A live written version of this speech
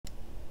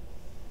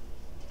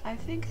I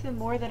think the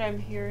more that I'm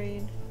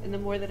hearing and the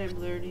more that I'm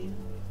learning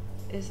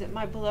is that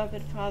my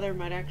beloved father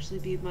might actually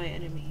be my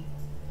enemy.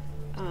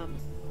 Um,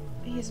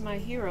 he's my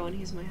hero and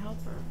he's my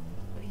helper,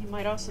 but he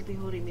might also be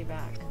holding me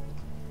back.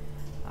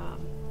 Um,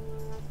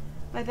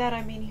 by that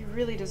I mean he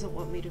really doesn't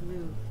want me to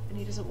move, and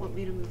he doesn't want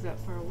me to move that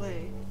far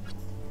away.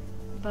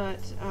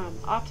 But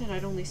often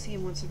I'd only see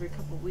him once every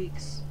couple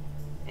weeks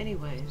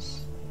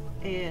anyways,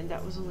 and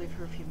that was only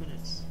for a few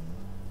minutes.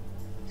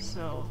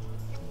 So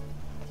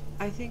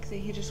I think that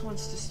he just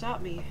wants to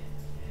stop me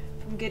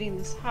from getting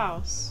this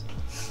house,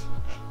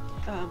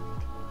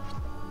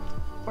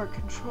 or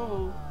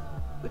control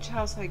which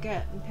house I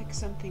get and pick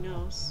something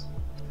else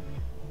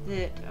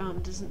that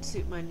doesn't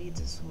suit my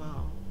needs as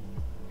well.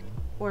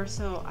 Or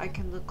so I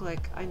can look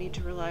like I need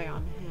to rely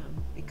on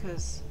him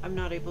because I'm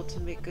not able to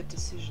make good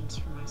decisions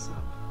for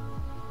myself.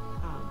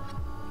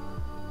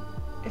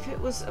 If it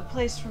was a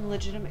place from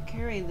legitimate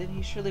carrying, then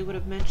he surely would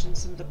have mentioned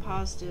some of the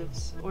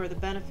positives or the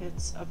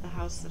benefits of the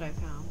house that I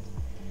found.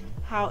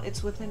 How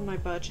it's within my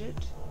budget,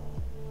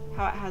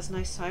 how it has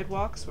nice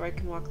sidewalks where I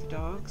can walk the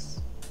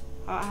dogs,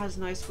 how it has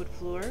nice wood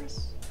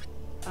floors,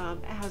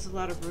 it has a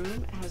lot of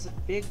room, it has a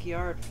big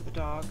yard for the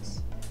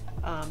dogs,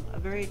 a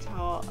very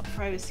tall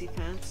privacy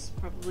fence,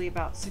 probably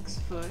about 6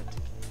 foot.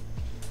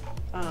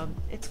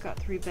 It's got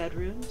 3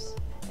 bedrooms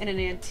and an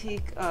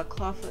antique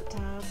clawfoot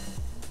tub.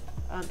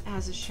 It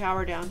has a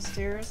shower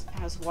downstairs, it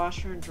has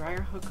washer and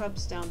dryer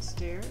hookups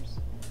downstairs.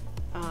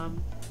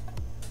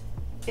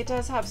 It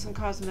does have some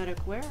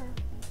cosmetic wear.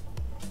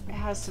 It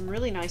has some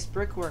really nice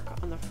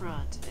brickwork on the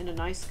front and a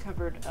nice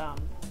covered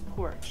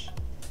porch.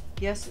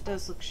 Yes, it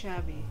does look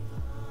shabby,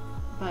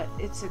 but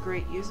it's a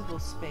great usable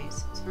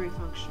space. It's very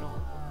functional.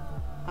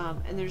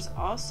 And there's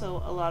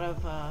also a lot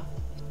of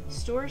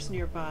stores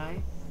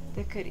nearby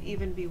that could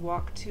even be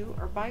walked to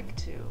or biked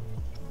to.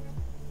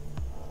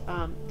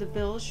 The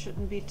bills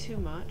shouldn't be too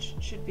much,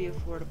 should be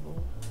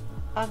affordable.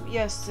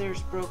 Yes,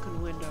 there's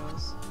broken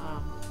windows.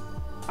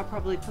 I'll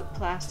probably put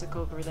plastic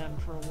over them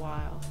for a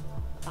while.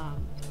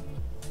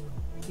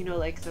 You know,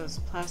 like those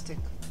plastic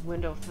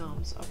window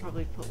films. I'll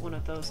probably put one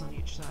of those on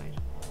each side.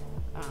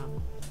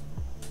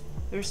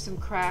 There's some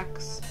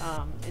cracks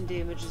and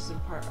damages in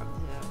part of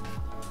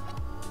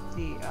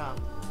the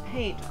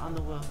paint on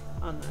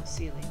the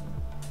ceiling.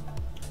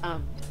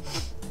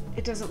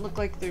 It doesn't look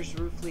like there's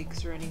roof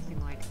leaks or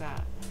anything like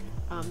that.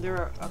 There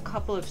are a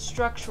couple of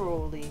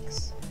structural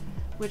leaks,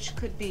 which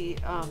could be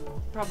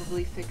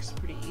probably fixed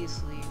pretty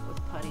easily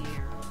with putty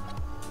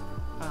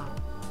or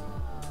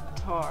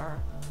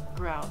tar,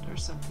 grout, or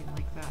something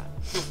like that.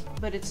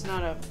 But it's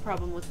not a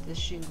problem with the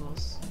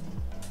shingles.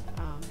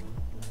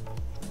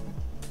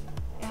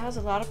 It has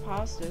a lot of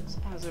positives.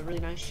 It has a really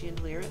nice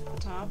chandelier at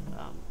the top.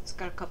 It's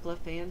got a couple of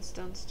fans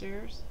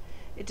downstairs.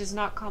 It does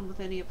not come with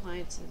any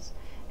appliances.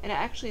 And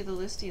actually the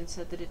listing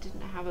said that it didn't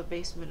have a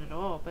basement at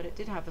all, but it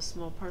did have a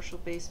small partial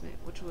basement,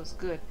 which was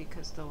good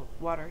because the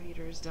water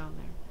heater is down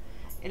there.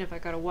 And if I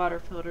got a water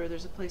filter,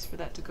 there's a place for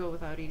that to go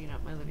without eating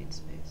up my living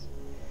space.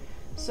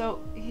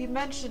 So he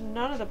mentioned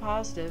none of the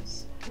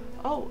positives.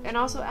 Oh, and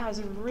also it has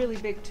a really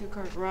big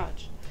 2-car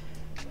garage.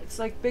 It's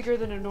like bigger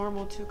than a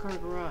normal 2-car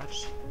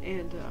garage.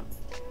 And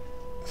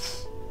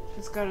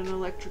it's got an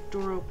electric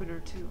door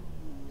opener too.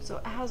 So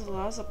it has a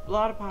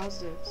lot of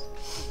positives.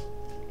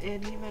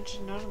 And he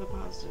mentioned none of the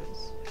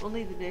positives,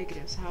 only the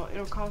negatives, how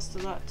it'll cost a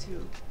lot to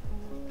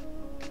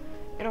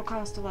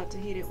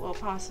heat it, well,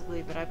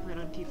 possibly, but I plan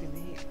on keeping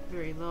the heat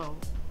very low.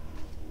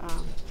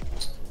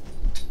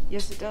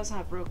 Yes, it does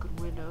have broken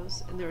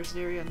windows, and there was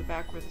an area on the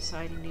back where the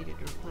siding needed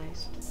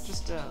replaced.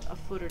 Just a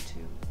foot or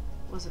two,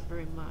 wasn't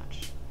very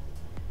much.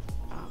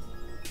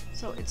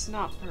 So it's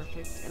not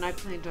perfect, and I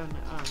planned on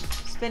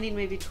spending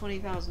maybe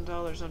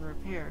 $20,000 on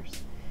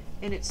repairs,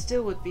 and it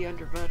still would be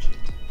under budget.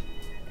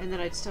 And then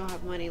I'd still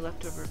have money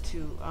left over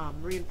to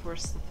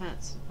reinforce the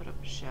fence and put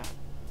up a shed.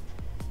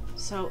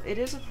 So it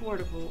is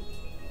affordable.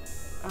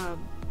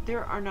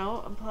 There are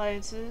no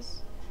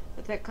appliances,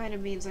 but that kind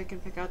of means I can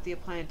pick out the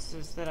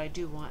appliances that I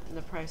do want and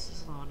the price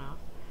is low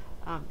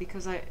enough.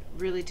 Because I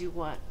really do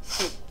want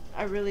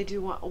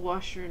a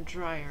washer and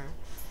dryer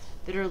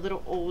that are a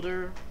little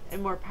older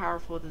and more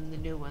powerful than the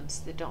new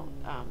ones that don't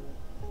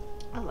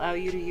allow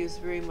you to use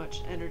very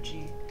much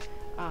energy.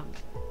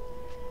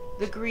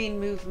 The green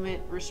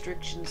movement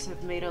restrictions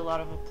have made a lot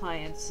of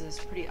appliances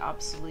pretty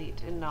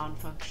obsolete and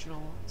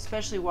non-functional,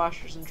 especially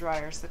washers and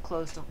dryers. The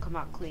clothes don't come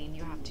out clean.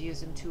 You have to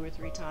use them 2 or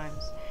 3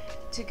 times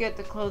to get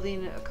the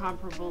clothing at a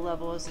comparable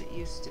level as it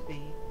used to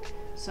be.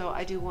 So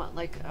I do want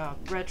like a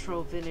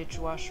retro vintage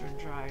washer and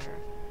dryer.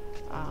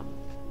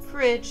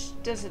 Fridge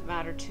doesn't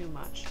matter too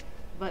much,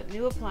 but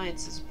new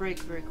appliances break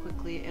very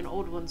quickly and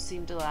old ones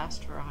seem to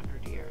last for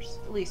 100 years,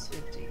 at least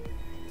 50.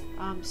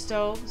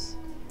 Stoves.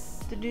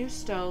 The new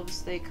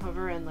stoves, they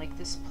cover in like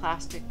this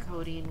plastic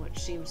coating which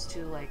seems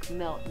to like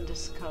melt and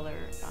discolor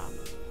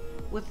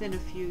within a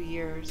few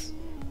years,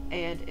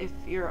 and if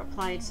your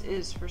appliance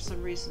is for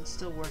some reason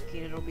still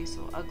working, it'll be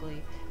so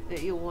ugly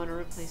that you'll want to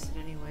replace it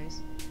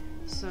anyways.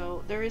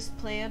 So there is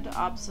planned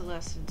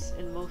obsolescence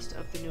in most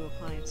of the new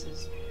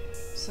appliances.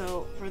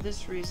 So for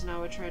this reason, I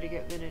would try to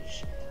get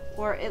vintage,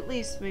 or at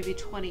least maybe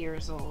 20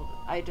 years old.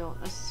 I don't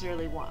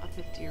necessarily want a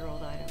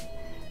 50-year-old item,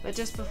 but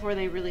just before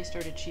they really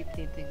started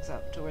cheapening things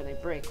up to where they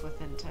break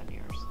within 10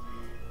 years.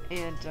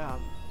 And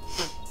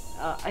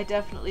I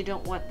definitely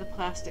don't want the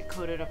plastic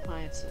coated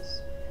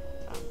appliances.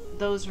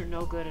 Those are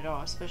no good at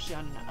all, especially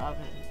on an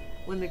oven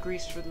when the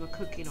grease from the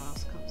cooking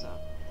oils comes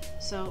up.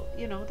 So,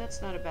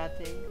 that's not a bad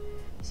thing.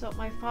 So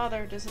my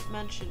father doesn't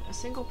mention a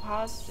single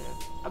positive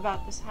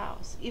about this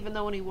house, even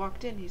though when he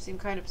walked in he seemed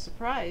kind of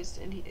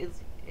surprised, and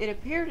it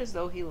appeared as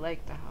though he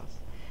liked the house.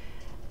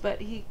 But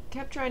he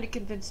kept trying to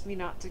convince me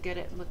not to get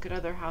it and look at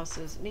other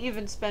houses, and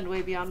even spend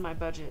way beyond my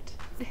budget.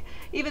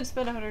 Even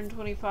spend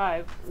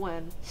 125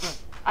 when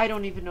I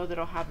don't even know that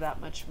I'll have that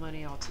much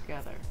money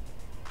altogether.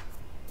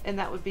 And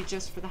that would be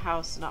just for the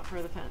house, not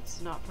for the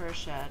fence, not for a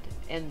shed.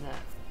 And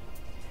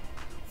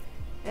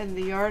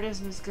the yard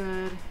isn't as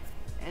good,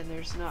 and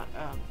there's not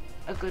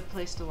a good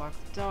place to walk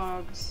the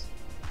dogs.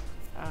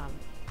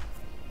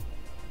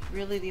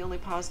 Really, the only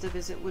positive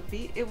is it would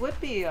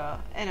be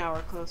an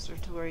hour closer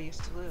to where I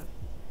used to live.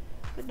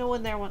 But no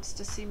one there wants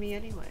to see me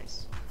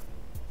anyways.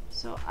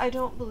 So I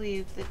don't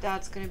believe that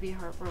Dad's going to be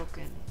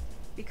heartbroken,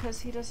 because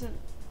he doesn't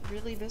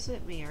really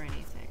visit me or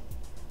anything.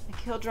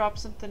 Like, he'll drop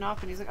something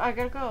off and he's like, I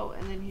gotta go,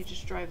 and then he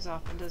just drives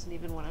off and doesn't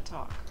even want to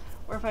talk.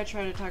 Or if I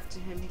try to talk to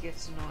him, he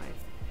gets annoyed.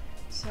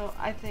 So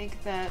I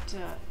think that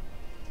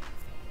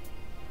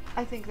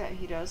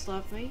he does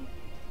love me,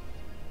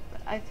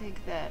 but I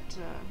think that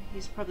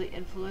he's probably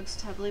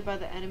influenced heavily by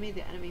the enemy.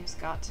 The enemy has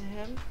got to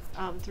him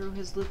through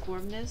his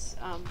lukewarmness.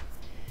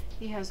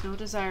 He has no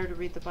desire to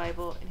read the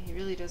Bible, and he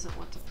really doesn't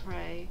want to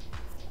pray.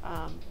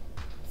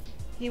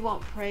 He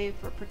won't pray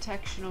for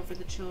protection over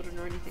the children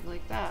or anything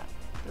like that.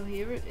 Though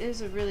he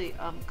is a really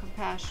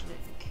compassionate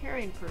and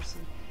caring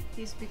person,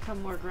 he's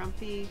become more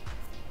grumpy,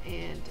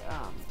 and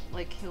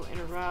like, he'll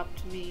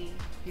interrupt me.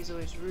 He's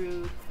always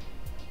rude.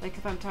 Like,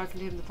 if I'm talking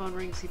to him, the phone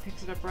rings, he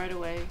picks it up right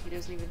away. He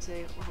doesn't even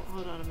say,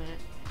 hold on a minute.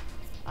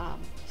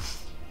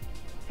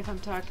 If I'm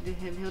talking to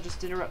him, he'll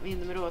just interrupt me in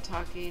the middle of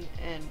talking,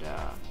 and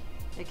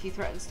like, he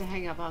threatens to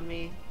hang up on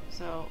me.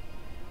 So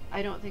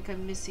I don't think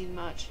I'm missing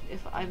much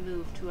if I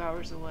move 2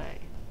 hours away.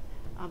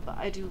 But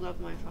I do love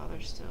my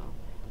father still.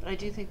 But I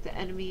do think the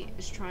enemy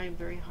is trying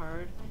very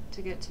hard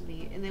to get to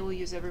me, and they will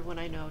use everyone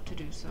I know to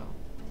do so.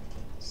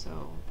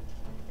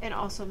 And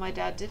also, my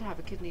dad did have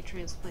a kidney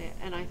transplant,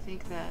 and I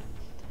think that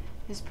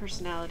his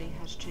personality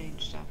has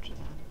changed after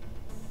that.